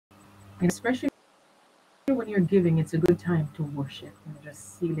And especially when you're giving, it's a good time to worship and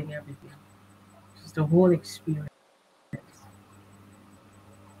just sealing everything. Just the whole experience.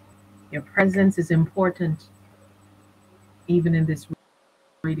 Your presence is important even in this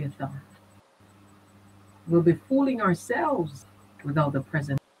radiothon. We'll be fooling ourselves without the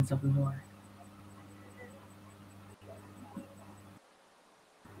presence of the Lord.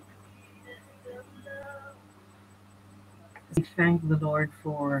 We thank the Lord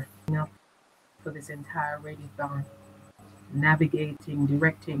for up for this entire radiothon, navigating,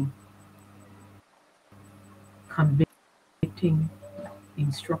 directing, convicting,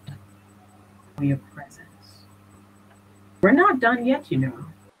 instructing for your presence. We're not done yet, you know.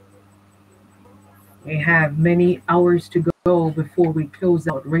 We have many hours to go before we close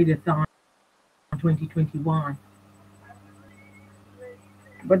out Radiothon 2021.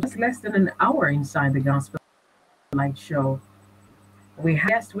 But just less than an hour inside the Gospel Light Show, we have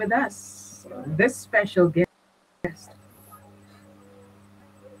a guest with us. This special guest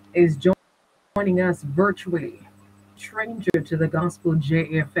is joining us virtually, stranger to the Gospel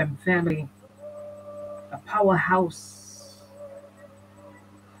JFM family, a powerhouse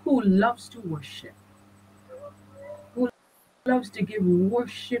who loves to worship, who loves to give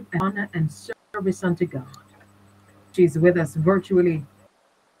worship, honor, and service unto God. She's with us virtually.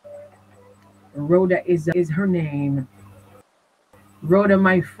 Rhoda is her name. Rhoda,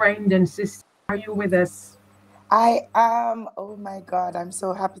 my friend and sister, are you with us? I am. Oh my God, I'm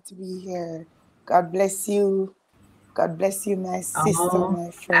so happy to be here. God bless you. God bless you, my sister, my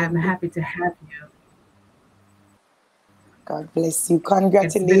friend. I'm happy to have you. God bless you.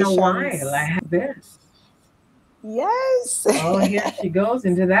 Congratulations. It's been a while. I have this. Yes. Oh, here she goes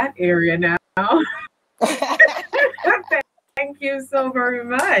into that area now. Thank you so very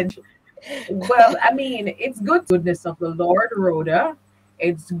much. Well, I mean, it's good goodness of the Lord, Rhoda.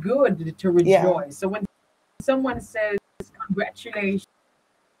 It's good to rejoice. Yeah. So when someone says congratulations,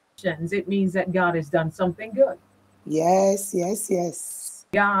 it means that God has done something good. Yes, yes, yes.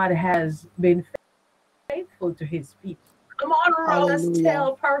 God has been faithful to his people. Come on, Rhoda, let's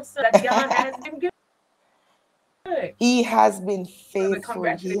tell person that God has been good. He has been faithful.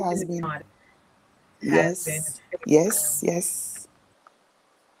 So he has been. God yes, has been yes, yes.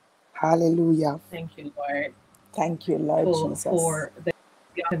 Hallelujah. Thank you, Lord. Thank you, Lord Jesus. For the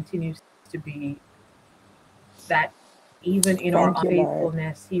God continues to be that even in our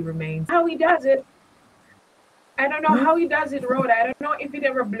unfaithfulness, he remains. How he does it, I don't know how he does it, Rhoda. I don't know if it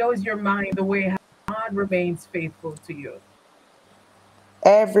ever blows your mind the way God remains faithful to you.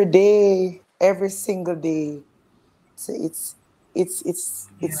 Every day, every single day. So it's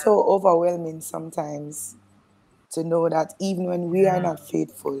so overwhelming sometimes to know that even when we are not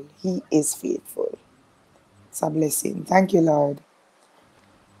faithful, he is faithful. It's a blessing. Thank you, Lord.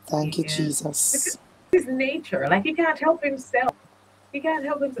 Thank you, Jesus. His nature, like he can't help himself. He can't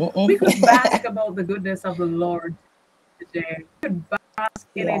help himself. We could bask about the goodness of the Lord today. We could bask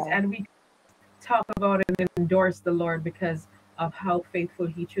in it, and we talk about it and endorse the Lord because of how faithful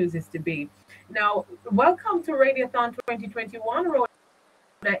he chooses to be. Now, welcome to Radiothon 2021, Rhoda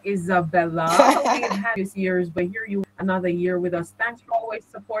Isabella. We've had this years, but here you another year with us. Thanks for always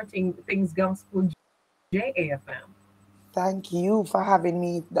supporting Things Gospel JAFM. Thank you for having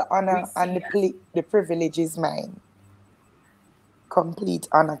me. The honor and the privilege is mine. Complete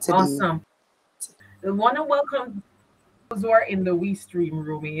honor today. Awesome. I want to welcome those who are in the WeStream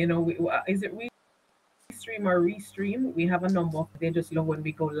room. You know, is it WeStream or Restream? We have a number. They just love when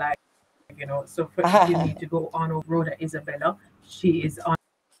we go live. You know, so if you need to go on over Rhoda Isabella, she is on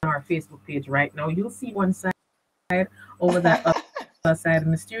our Facebook page right now. You'll see one side over that other side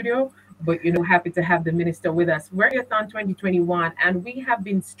in the studio, but you know, happy to have the minister with us. We're Radiothon 2021, and we have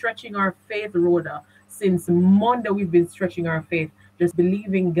been stretching our faith, Rhoda, since Monday. We've been stretching our faith, just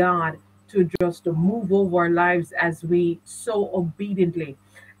believing God to just move over our lives as we so obediently.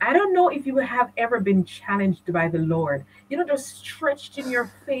 I don't know if you have ever been challenged by the Lord, you know, just stretched in your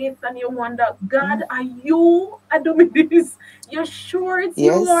faith and you wonder, God, are you doing this? You're sure it's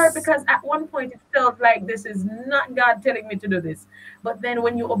you, Lord? Because at one point it felt like this is not God telling me to do this. But then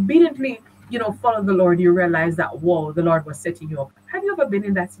when you obediently, you know, follow the Lord, you realize that, whoa, the Lord was setting you up. Have you ever been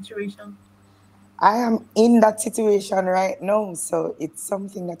in that situation? I am in that situation right now, so it's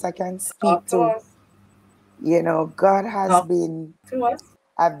something that I can speak to. You know, God has been to us.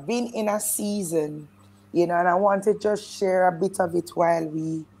 I've been in a season, you know, and I want to just share a bit of it while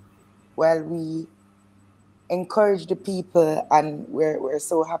we encourage the people, and we're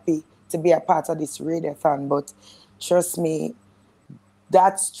so happy to be a part of this radiothon. But trust me,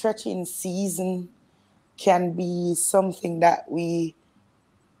 that stretching season can be something that we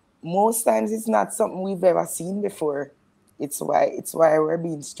most times it's not something we've ever seen before. It's why we're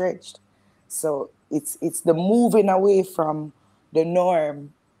being stretched. So it's the moving away from the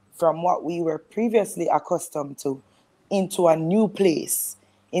norm, from what we were previously accustomed to, into a new place,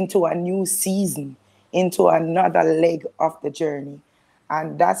 into a new season, into another leg of the journey.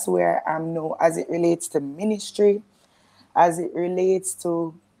 And that's where I'm now, as it relates to ministry, as it relates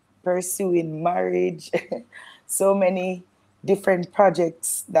to pursuing marriage, so many different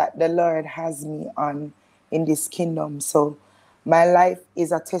projects that the Lord has me on in this kingdom. So my life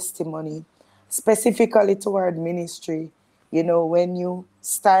is a testimony, specifically toward ministry. You know, when you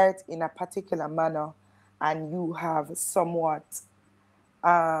start in a particular manner and you have somewhat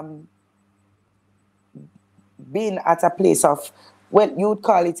been at a place of, well, you'd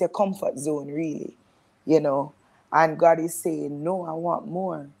call it a comfort zone, really, you know. And God is saying, no, I want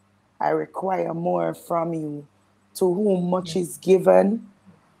more. I require more from you. To whom much is given,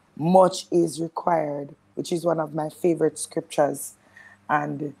 much is required, which is one of my favorite scriptures.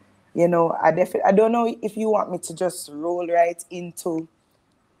 And, you know, I don't know if you want me to just roll right into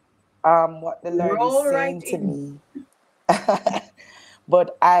what the Lord is Roll saying right to in, me.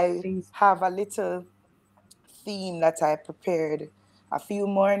 But I please. have a little theme that I prepared a few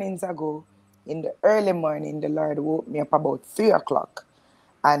mornings ago. In the early morning, the Lord woke me up about 3 o'clock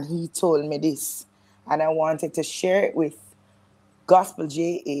and He told me this. And I wanted to share it with Gospel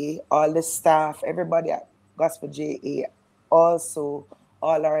JA, all the staff, everybody at Gospel JA, also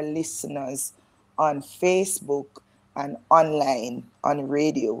all our listeners on Facebook and online on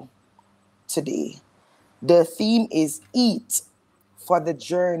radio today. The theme is Eat, for the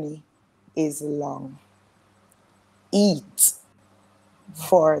journey is long. Eat,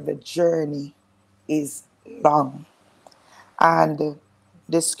 for the journey is long. And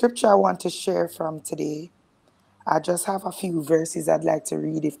the scripture I want to share from today, I just have a few verses I'd like to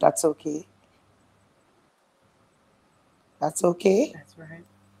read, if that's okay. That's okay? That's right.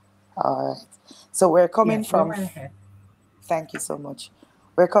 All right. So we're coming Yes, go from, right ahead. thank you so much.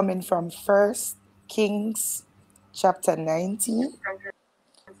 We're coming from First Kings chapter 19,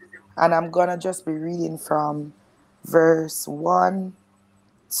 and I'm going to just be reading from verse 1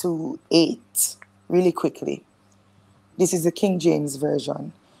 to 8 really quickly. This is the King James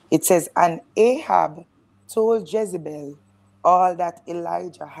Version. It says, and Ahab told Jezebel all that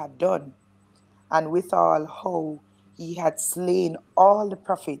Elijah had done, and withal how he had slain all the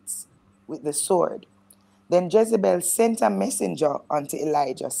prophets with the sword. Then Jezebel sent a messenger unto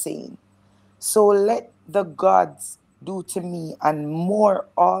Elijah, saying, so let the gods do to me, and more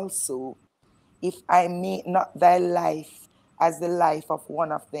also, if I make not thy life as the life of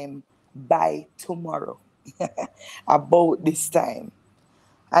one of them by tomorrow. About this time.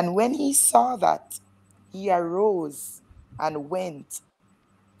 And when he saw that, he arose and went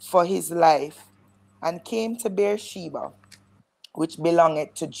for his life and came to Beersheba, which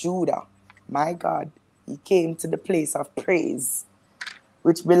belongeth to Judah. My God, he came to the place of praise,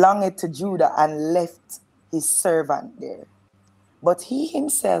 which belongeth to Judah, and left his servant there. But he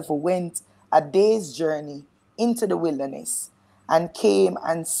himself went a day's journey into the wilderness, and came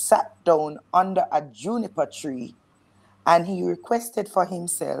and sat down under a juniper tree, and he requested for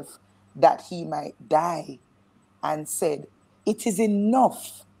himself that he might die, and said, it is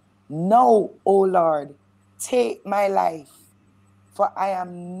enough. Now, O Lord, take my life, for I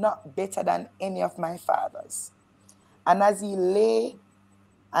am not better than any of my fathers. And as he lay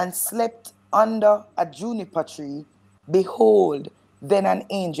and slept under a juniper tree, behold, then an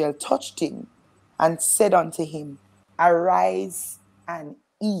angel touched him and said unto him, arise and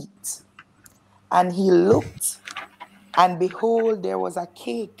eat. And he looked, and behold, there was a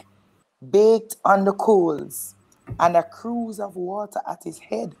cake baked on the coals, and a cruse of water at his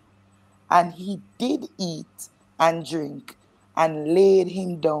head. And he did eat and drink, and laid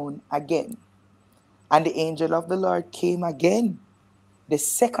him down again. And the angel of the Lord came again the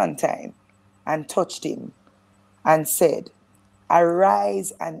second time, and touched him, and said,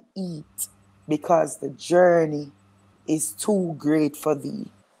 arise and eat, because the journey is too great for thee.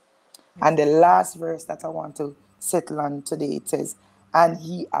 And the last verse that I want to settle on today, it says, and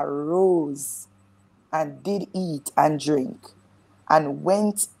he arose and did eat and drink, and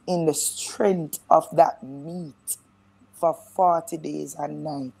went in the strength of that meat for 40 days and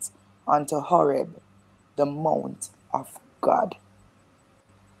nights unto Horeb, the mount of God.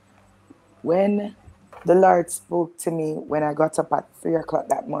 When the Lord spoke to me when I got up at 3 o'clock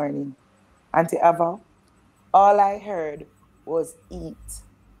that morning, Auntie Ava, all I heard was eat,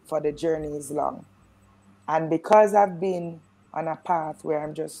 for the journey is long. And because I've been on a path where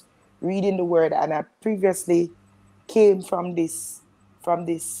I'm just reading the word, and I previously came from this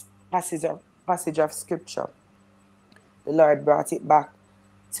passage of scripture, the Lord brought it back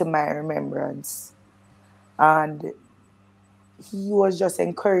to my remembrance. And he was just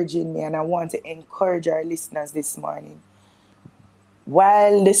encouraging me, and I want to encourage our listeners this morning.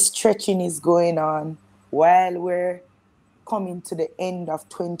 While the stretching is going on, while we're coming to the end of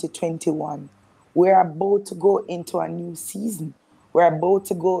 2021, we're about to go into a new season. We're about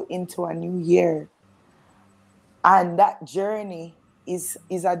to go into a new year. And that journey is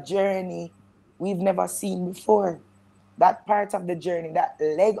a journey we've never seen before. That part of the journey, that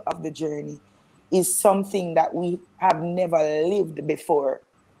leg of the journey, is something that we have never lived before.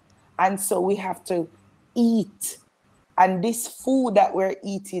 And so we have to eat. And this food that we're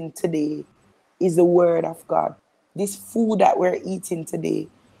eating today is the word of God. This food that we're eating today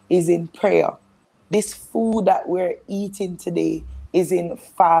is in prayer. This food that we're eating today is in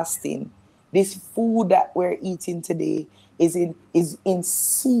fasting. This food that we're eating today is in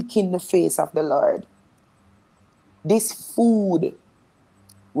seeking the face of the Lord. This food,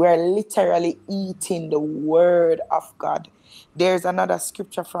 we're literally eating the word of God. There's another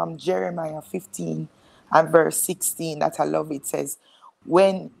scripture from Jeremiah 15 and verse 16 that I love. It says,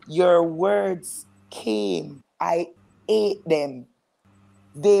 when your words came, I ate them.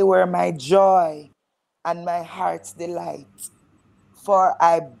 They were my joy and my heart's delight. For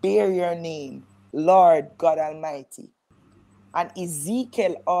I bear your name, Lord God Almighty. And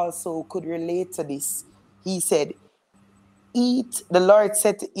Ezekiel also could relate to this. He said, eat, the Lord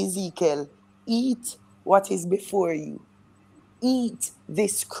said to Ezekiel, eat what is before you. Eat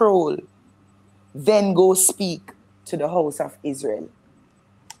this scroll. Then go speak to the house of Israel.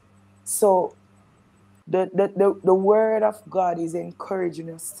 So the word of God is encouraging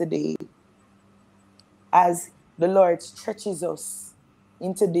us today as the Lord stretches us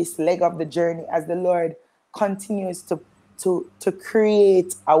into this leg of the journey, as the Lord continues to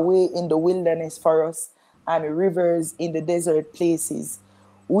create a way in the wilderness for us and rivers in the desert places.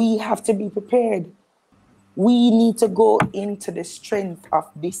 We have to be prepared. We need to go into the strength of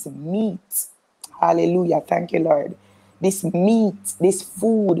this meat. Hallelujah. Thank you, Lord. This meat, this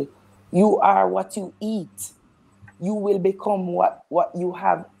food, you are what you eat. You will become what you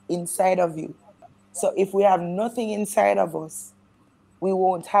have inside of you. So if we have nothing inside of us, we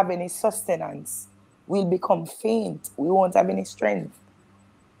won't have any sustenance. We'll become faint. We won't have any strength.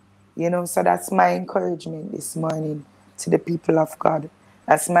 So that's my encouragement this morning to the people of God.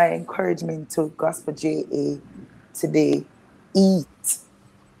 That's my encouragement to Gospel JA today. Eat,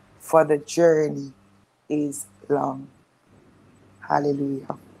 for the journey is long.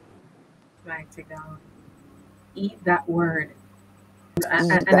 Hallelujah. Mighty God. Eat that word.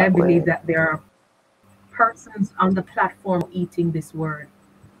 And I believe that there are persons on the platform eating this word.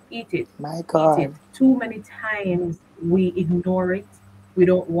 Eat it. My God. Eat it. Too many times we ignore it. We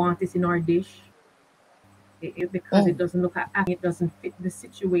don't want it in our dish because it doesn't look at it doesn't fit the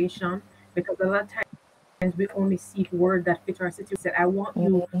situation. Because a lot of times we only seek word that fit our situation. I want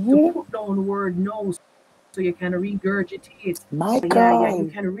you to put down word no so you can regurgitate. My God. Yeah, you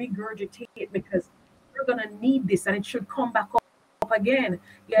can regurgitate because you're gonna need this and it should come back up again.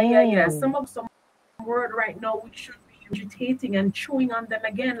 Yeah. Some word right now we should be agitating and chewing on them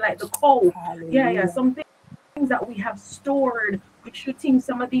again like the cow. Yeah. Some things that we have stored, we should think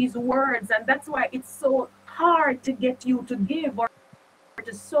some of these words, and that's why it's so hard to get you to give or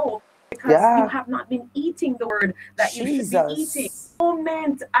to sow, because you have not been eating the word that you should be eating. The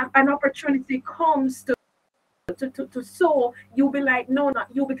moment an opportunity comes to sow, you'll be like, no, not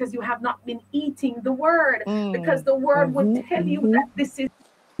you, because you have not been eating the word, because the word will tell you that this is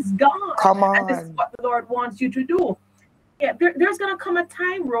God. Come on. And this is what the Lord wants you to do. Yeah, there's going to come a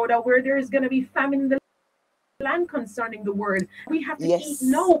time, Rhoda, where there's going to be famine in the land concerning the word. We have to eat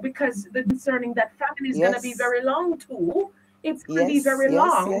now, because the concerning that famine is going to be very long too. It's going to be very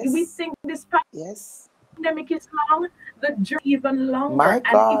long. We think this pandemic is long, the journey even longer. My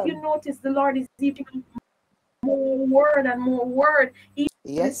God. And if you notice, the Lord is even more word and more word.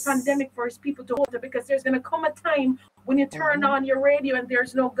 This pandemic for his people to hold it, because there's going to come a time when you turn on your radio and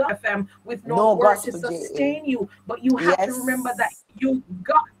there's no God FM with no word to sustain you. But you have to remember that you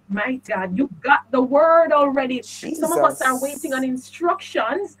got, my God, you got the word already. Jesus. Some of us are waiting on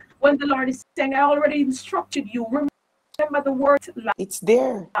instructions when the Lord is saying, I already instructed you. Remember the word it's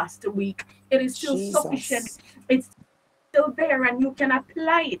there last week. It is still sufficient. It's still there and you can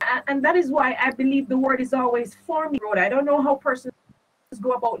apply it. And that is why I believe the word is always for me, Rhoda. I don't know how persons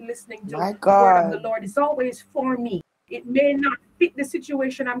go about listening to the word of the Lord. It's always for me. It may not fit the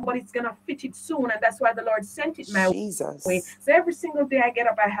situation, but it's going to fit it soon. And that's why the Lord sent it my way. So every single day I get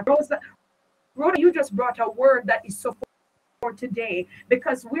up, I have Rhoda, you just brought a word that is so for today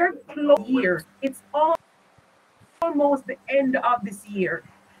because we're close year. It's almost the end of this year.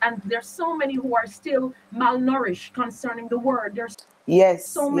 And there's so many who are still malnourished concerning the word. There's Yes,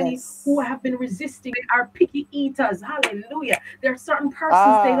 so many who yes. have been resisting, they are picky eaters. Hallelujah. There are certain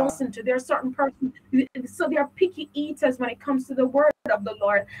persons they don't Ah, listen to. There are certain persons, so they are picky eaters when it comes to the word of the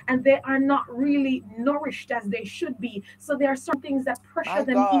Lord, and they are not really nourished as they should be. So there are certain things that pressure my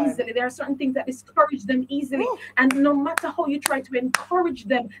them God. easily. There are certain things that discourage them easily. Woo, And no matter how you try to encourage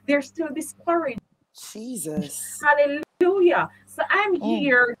them, they're still discouraged. Jesus. Hallelujah. So I'm Mm,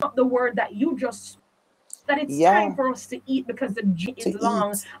 here, not the word that you just, that it's time yeah, for us to eat because the journey to is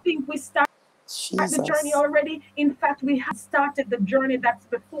long. eat. I think we start the journey Jesus. already. In fact, we have started the journey that's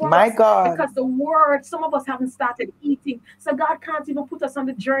before My us God. because the word, some of us haven't started eating. So God can't even put us on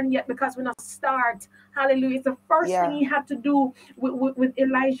the journey yet because we're not start. Hallelujah. It's the first thing Yeah, he had to do with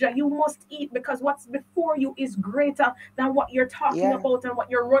Elijah. You must eat because what's before you is greater than what you're talking yeah. about and what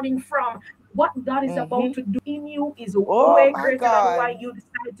you're running from. What God is about Mm-hmm. to do in you is Oh way my greater than why God. you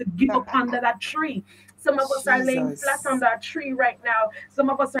decided to give up under that tree. Some of us are laying flat on Jesus. that tree right now. Some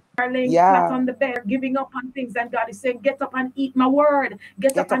of us are laying flat Yeah. on the bed, giving up on things, and God is saying, "Get up and eat my word.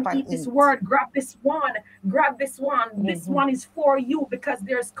 Get up Get up and and eat this eat. word. Grab this one. Grab this one. This Mm-hmm. one is for you because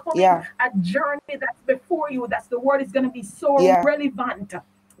there's coming Yeah. a journey that's before you. That's the word is going to be so Yeah. relevant.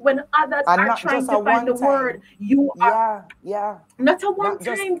 When others And are not trying just a to find the one word, time. you are Yeah. Yeah. not a Not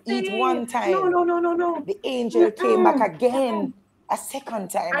just one-time eat thing. one No, time. no, no, no, no. The angel came back Mm-mm. again a second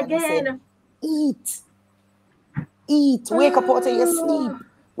time and he said, Again. eat, eat, wake up out of your Oh, sleep.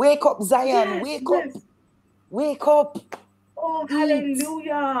 Wake up, Zion, yes, wake up, yes. wake up, Oh, eat.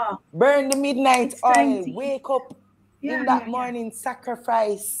 hallelujah. Burn the midnight It's time oil. to eat. Wake up Yeah, in yeah, that yeah. morning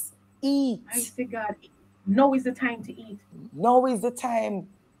sacrifice. Eat. Mighty God. Now is the time to eat. Now is the time.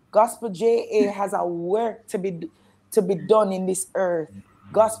 Gospel JA has a work to be done in this earth.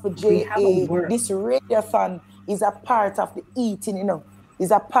 Gospel We have a JA, word. this radiothon is a part of the eating,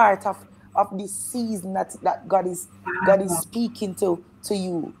 is a part of this season that God is Wow. speaking to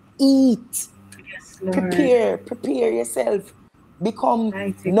you. Eat, Yes, Lord. prepare yourself, become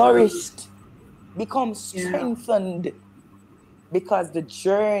Mighty God. nourished, become Yeah. strengthened, because the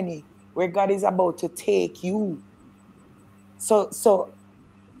journey where God is about to take you. So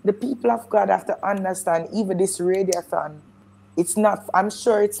the people of God have to understand, even this radiothon, it's not, I'm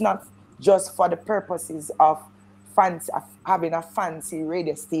sure it's not just for the purposes of fancy, of having a fancy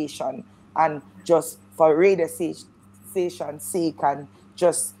radio station and just for radio station's sake and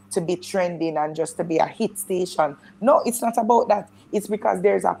just to be trending and just to be a hit station. No, it's not about that. It's because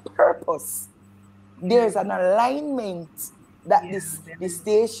there's a purpose. There's an alignment that Yeah, there this is.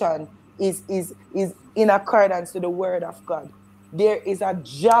 station is in accordance to the word of God. There is a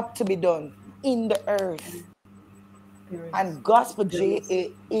job to be done in the earth, There is. and Gospel There is.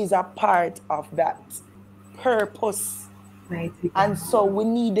 JA is a part of that purpose. Mighty And so God. we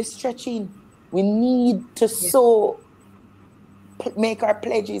need the stretching. We need to Yeah. make our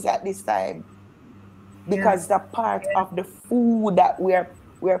pledges at this time, Yeah. because the part Yeah. of the food that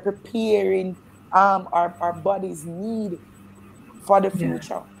we're preparing our bodies need for the Yeah.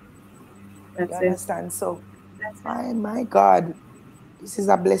 future. You That's it. understand? So, That's it. my God, this is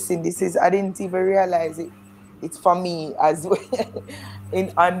a blessing. I didn't even realize it. It's for me as well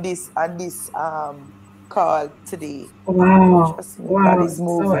in on this call today. Wow. Trust me, God Wow. is So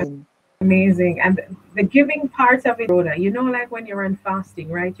moving. amazing. And the giving part of it, Rhoda, like when you're on fasting,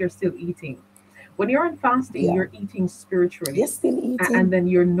 right? You're still eating. When you're on fasting, Yeah. you're eating You're spiritually, still and eating. then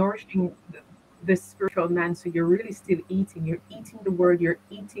you're nourishing the spiritual man. So you're really still eating. You're eating the word. You're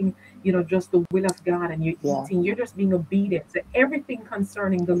eating, just the will of God, and you're Yeah. eating. You're just being obedient. So everything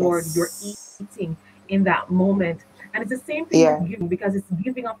concerning the Lord, you're Yes. eating in that moment. And it's the same thing Yeah. with giving because it's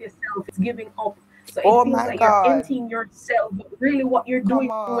giving up yourself. It's giving up. So it Oh feels my like you're God. emptying yourself, but really what you're Come doing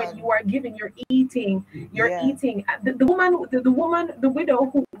when you on. are giving, you're eating. You're Yeah. eating. The woman, the woman, the widow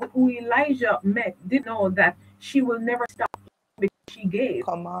who Elijah met didn't know that she will never stop because she gave.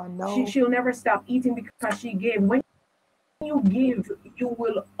 Come on She now. she'll never stop eating because she gave. When you give, you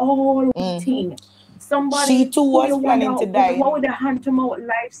will all Mm-hmm. eating. She Somebody too who you was wonder planning to die, what would the hand to mouth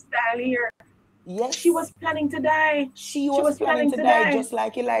lifestyle here. She Yes. was planning to die. She She was was planning planning to to die die. just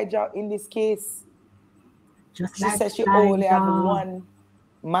like Elijah in this case. Just She like said she only have Elijah. one.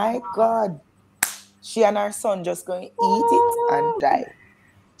 My God. She and her son just going to eat it and Oh, die.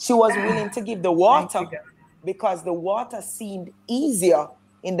 She was willing to give the mighty water God. because the water seemed easier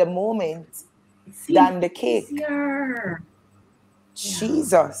in the moment It seemed than the cake. easier. Yeah,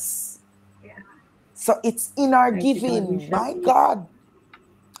 Jesus. yeah. So it's in our Mighty God, we giving. shall My eat God.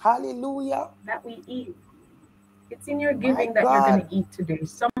 Hallelujah. that we eat. It's in your My giving that you're going to God. eat today.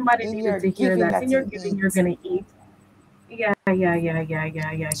 Somebody In needed your to hear giving that. It's in that your you giving you're eat. going to eat. Yeah. When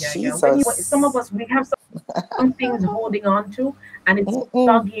you, some of Jesus. us, we have some things holding on to, and it's Mm-mm.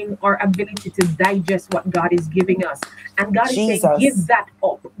 plugging our ability to digest what God is giving us. And God is saying, give Jesus. that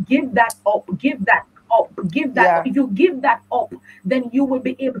up, give that up, give that up, give that up. Yeah. If you give that up, then you will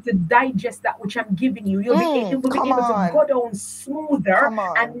be able to digest that which I'm giving you. You will be Come able to go on. down smoother Come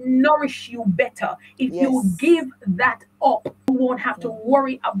and on. nourish you better. If you Yes. give that up, you won't have to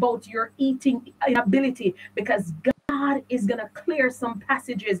worry about your eating inability, because God is going to clear some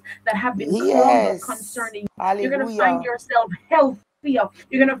passages that have been clogged up Yes. concerning you. You're going to find Hallelujah. yourself healthier.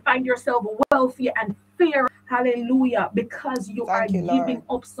 You're going to find yourself wealthier and fairer. Hallelujah. Because you are Thank you, giving Lord.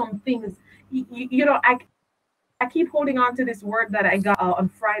 up some things. I keep holding on to this word that I got on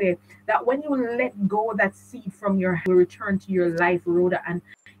Friday, that when you let go that seed from your hand, it will return to your life, Rhoda, and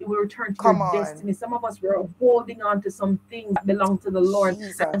it will return to your Come on. destiny. Some of us were holding on to some things that belong to the Lord,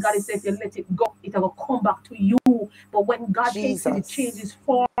 and God is saying, if you Jesus. let it go, it will come back to you. But when God takes it, it Jesus. changes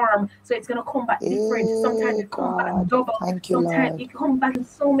form, so it's going to come back different. Sometimes Hey, it comes back God. double, Thank you, sometimes Lord. it comes back in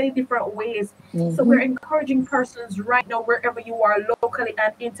so many different ways. So we're Mm-hmm. encouraging persons right now, wherever you are, locally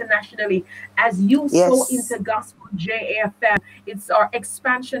and internationally, as you sow Yes. into Gospel JAFM. It's our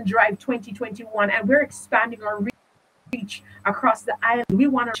expansion drive 2021, and we're expanding our reach across the island. We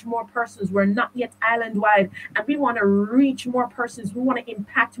want to reach more persons. We're not yet island wide, and we want to reach more persons. We want to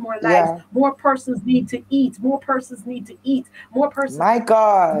impact more lives. Yeah. More persons need to eat. More persons need to eat. More persons My need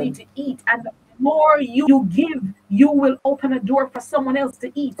God. to eat. And the more you give, you will open a door for someone else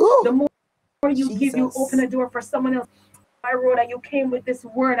to eat. The Ooh, more you give, you open Jesus. a door for someone else. I wrote that you came with this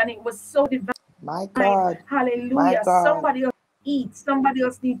word, and it was so divine. My God. My Hallelujah. God. Somebody else eat. Somebody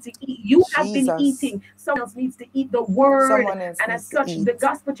else needs to eat. You have been Jesus. eating. Someone else needs to eat the word. Someone else And as needs to such, the eat.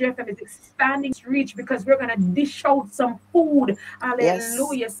 Gospel JFM is expanding its reach, because we're going to dish out some food. Yes.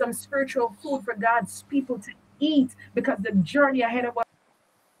 Hallelujah. Some spiritual food for God's people to eat, because the journey ahead of us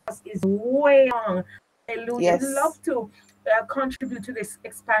is way long. Hallelujah. We'd Yes. love to contribute to this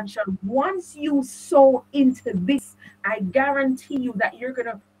expansion. Once you sow into this, I guarantee you that you're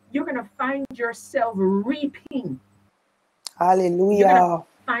gonna find yourself reaping. You're gonna Hallelujah.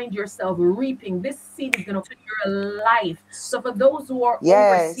 find yourself reaping. This seed is gonna to your life. So for those who are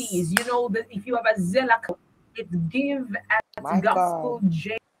Yes. overseas, you know that if you have a Zelle account, it's give at My God.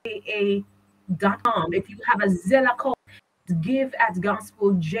 gospelja.com. If you have a Zelle account, give at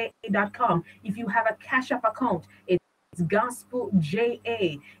gospelja.com. If you have a Cash App account, it's Gospel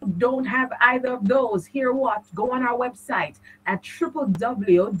JA. Don't have either of those? Hear what? Go on our website at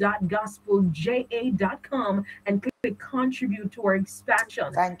www.gospelja.com and click contribute to our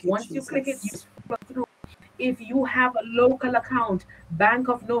expansion. Thank you, Once you click it, you Jesus. scroll through. If you have a local account, Bank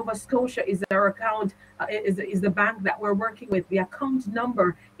of Nova Scotia is our account, is the bank that we're working with. The account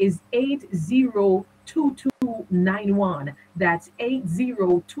number is 802291. That's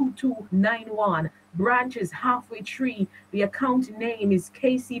 802291. Branch is Halfway Tree. The account name is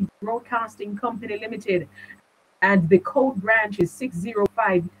KC Broadcasting Company Limited, and the code branch is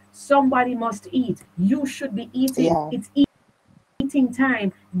 605. Somebody must eat. You should be eating. Yeah. It's eating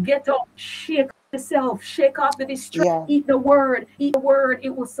time. Get up, shake yourself, shake off the distress, Yeah. eat the word, eat the word.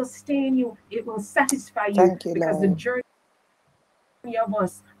 It will sustain you, it will satisfy you, Thank you, because the Lord. journey of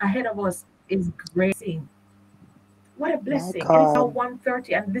us ahead of us is great. What a My blessing. It is now God.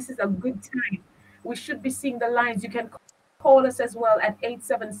 1:30, and this is a good time. We should be seeing the lines. You can call us as well at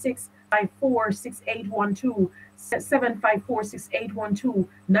 876-546812, 754-6812,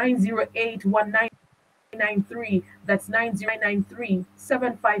 908-1993. That's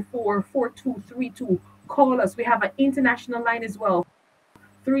 9093-754-4232. Call us. We have an international line as well,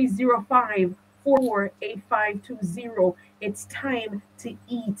 305-448520. It's time to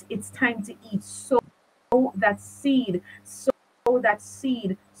eat. It's time to eat. Sow that seed. Sow that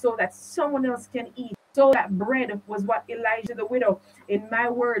seed so that someone else can eat. Sow that bread was what Elijah the widow, in my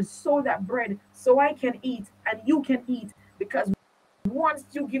words, sow that bread so I can eat and you can eat. Because once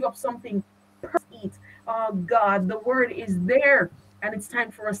you give up something, eat. Oh God, the word is there, and it's time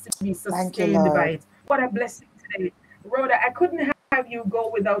for us to be Thank you, sustained by Lord. it. What a blessing today. Rhoda, I couldn't have you go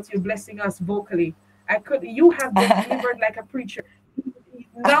without you blessing us vocally. I could. You have delivered like a preacher.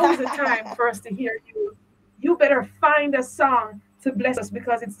 Now is the time for us to hear you. You better find a song to bless us,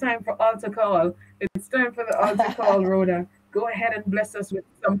 because it's time for altar call. It's time for the altar call, Rhoda. Go ahead and bless us with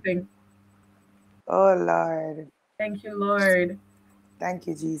something. Oh, Lord. Thank you, Lord. Thank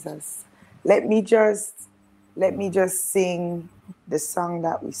you, Jesus. Let me just sing the song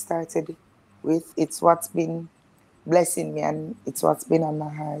that we started with. It's what's been blessing me, and it's what's been on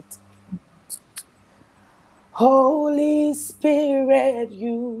my heart. Holy Spirit,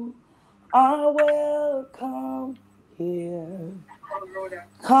 you are welcome here.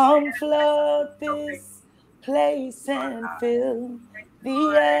 Come flood this place and fill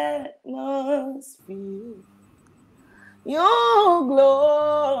the atmosphere. Your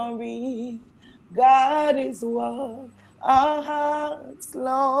glory, God, is what our hearts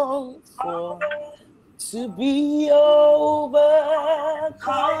long for. To be overcome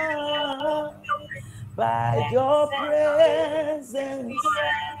by your presence,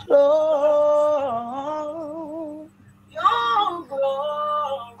 Lord.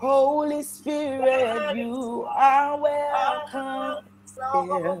 Holy Spirit, you are welcome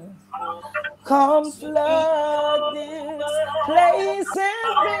here. Come flood this place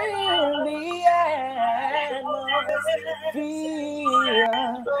and fill the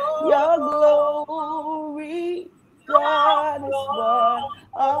atmosphere. Your glory, God, is what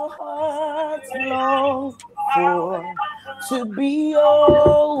our hearts long for. To be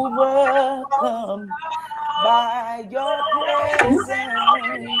overcome by your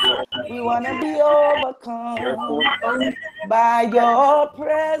presence. We want to be overcome by your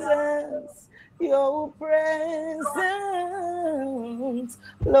presence. Your presence,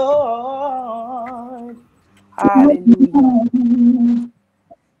 Lord. Hallelujah.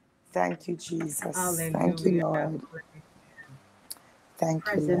 Thank you, Jesus. Hallelujah. Thank you, Lord. Thank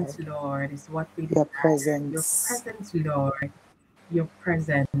you, Presence, Lord. Lord, is what we Your desire. presence. Your presence, Lord. Your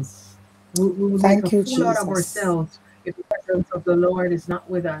presence. We will make a Thank you, fool out of Jesus. ourselves if the presence of the Lord is not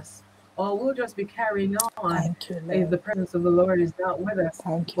with us. Or we'll just be carrying on Thank you, if the Lord. presence of the Lord is not with us.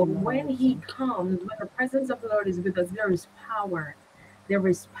 Thank you, But Lord. when He comes, when the presence of the Lord is with us, there is power. There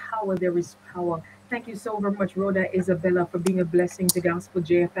is power. There is power. Thank you so very much, Rhoda Isabella, for being a blessing to Gospel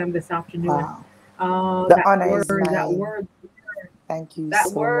JFM this afternoon. Wow. The honor is That mine. word, Thank you that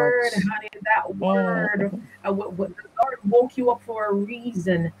so word, much. honey, that word. What the Lord woke you up for a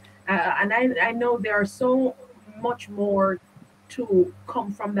reason. And I know there are so much more to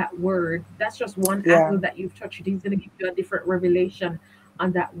come from that word. That's just one Yeah. angle that you've touched. He's going to give you a different revelation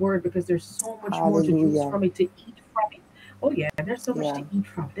on that word because there's so much more to juice Hallelujah. from it, to eat from it. Oh, yeah, there's so much Yeah. to eat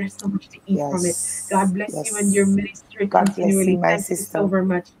from. There's so much to eat from it. Yes. God bless you and your Yes. ministry God bless you, continually. my Thank you so sister. very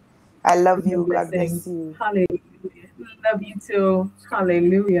much I love for your you. God blessings. bless you. Hallelujah. Love you too.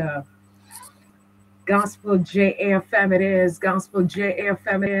 Hallelujah. Gospel JFM it is. Gospel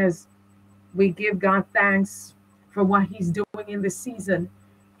JFM it is. We give God thanks for what He's doing in this season.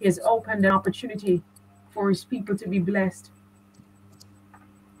 He has opened an opportunity for His people to be blessed.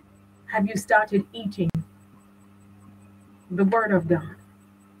 Have you started eating the Word of God?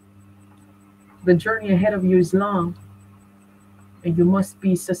 The journey ahead of you is long, and you must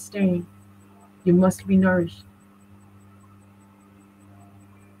be sustained. You must be nourished.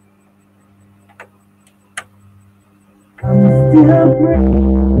 I'm still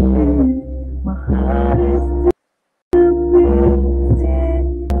breathing. My heart is still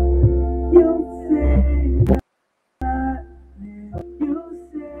beating. You say that, you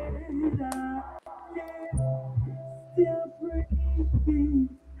say that, still breathing.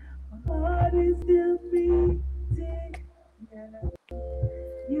 My heart is still beating. Yeah.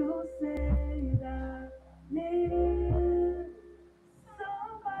 You say that,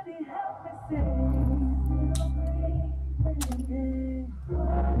 somebody help me say, still breathing.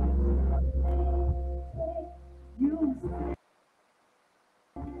 You say.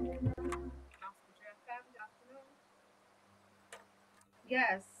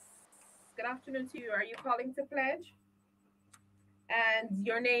 Yes. Good afternoon to you. Are you calling to pledge? And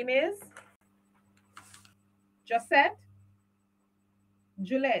your name is Josette?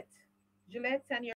 Juliet. Juliet, and your